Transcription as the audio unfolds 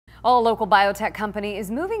A local biotech company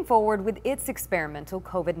is moving forward with its experimental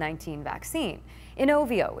COVID-19 vaccine.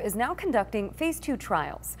 INOVIO is now conducting phase 2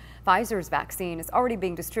 trials. Pfizer's vaccine is already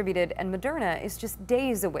being distributed and Moderna is just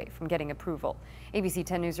days away from getting approval. ABC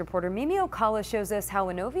 10 News reporter Mimi Okala shows us how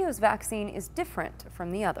INOVIO's vaccine is different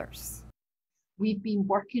from the others. We've been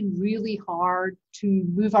working really hard to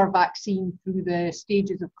move our vaccine through the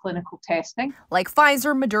stages of clinical testing. Like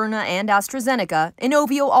Pfizer, Moderna, and AstraZeneca,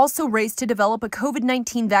 INOVIO also raced to develop a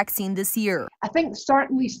COVID-19 vaccine this year. I think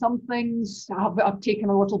certainly some things have taken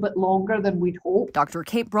a little bit longer than we'd hoped. Dr.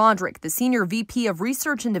 Kate Broderick, the Senior VP of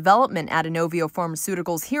Research and Development at INOVIO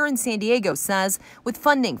Pharmaceuticals here in San Diego, says with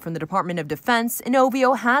funding from the Department of Defense,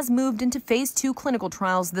 INOVIO has moved into phase 2 clinical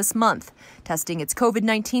trials this month, testing its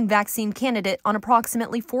COVID-19 vaccine candidate on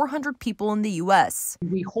approximately 400 people in the U.S.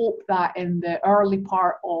 We hope that in the early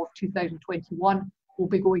part of 2021, we'll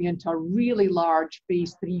be going into a really large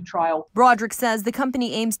phase 3 trial. Broderick says the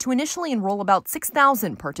company aims to initially enroll about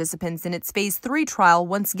 6,000 participants in its phase 3 trial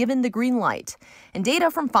once given the green light. And data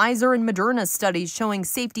from Pfizer and Moderna's studies showing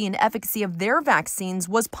safety and efficacy of their vaccines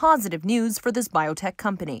was positive news for this biotech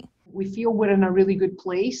company. We feel we're in a really good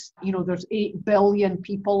place. You know, there's 8 billion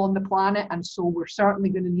people on the planet, and so we're certainly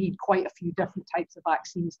going to need quite a few different types of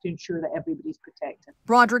vaccines to ensure that everybody's protected.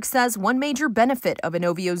 Broderick says one major benefit of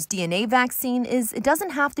INOVIO's DNA vaccine is it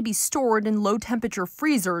doesn't have to be stored in low-temperature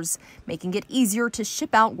freezers, making it easier to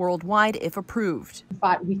ship out worldwide if approved. In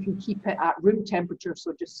fact, we can keep it at room temperature,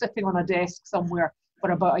 so just sitting on a desk somewhere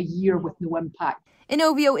for about a year with no impact.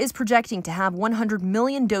 INOVIO is projecting to have 100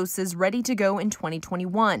 million doses ready to go in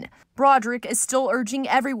 2021. Broderick is still urging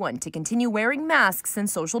everyone to continue wearing masks and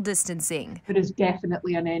social distancing. There is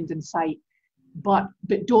definitely an end in sight, but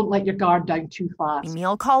don't let your guard down too fast. Mimi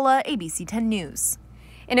Okala, ABC 10 News.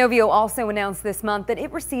 INOVIO also announced this month that it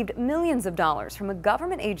received millions of dollars from a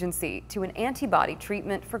government agency to an antibody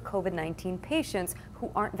treatment for COVID-19 patients who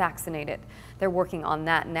aren't vaccinated. They're working on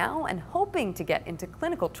that now and hoping to get into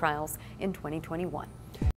clinical trials in 2021.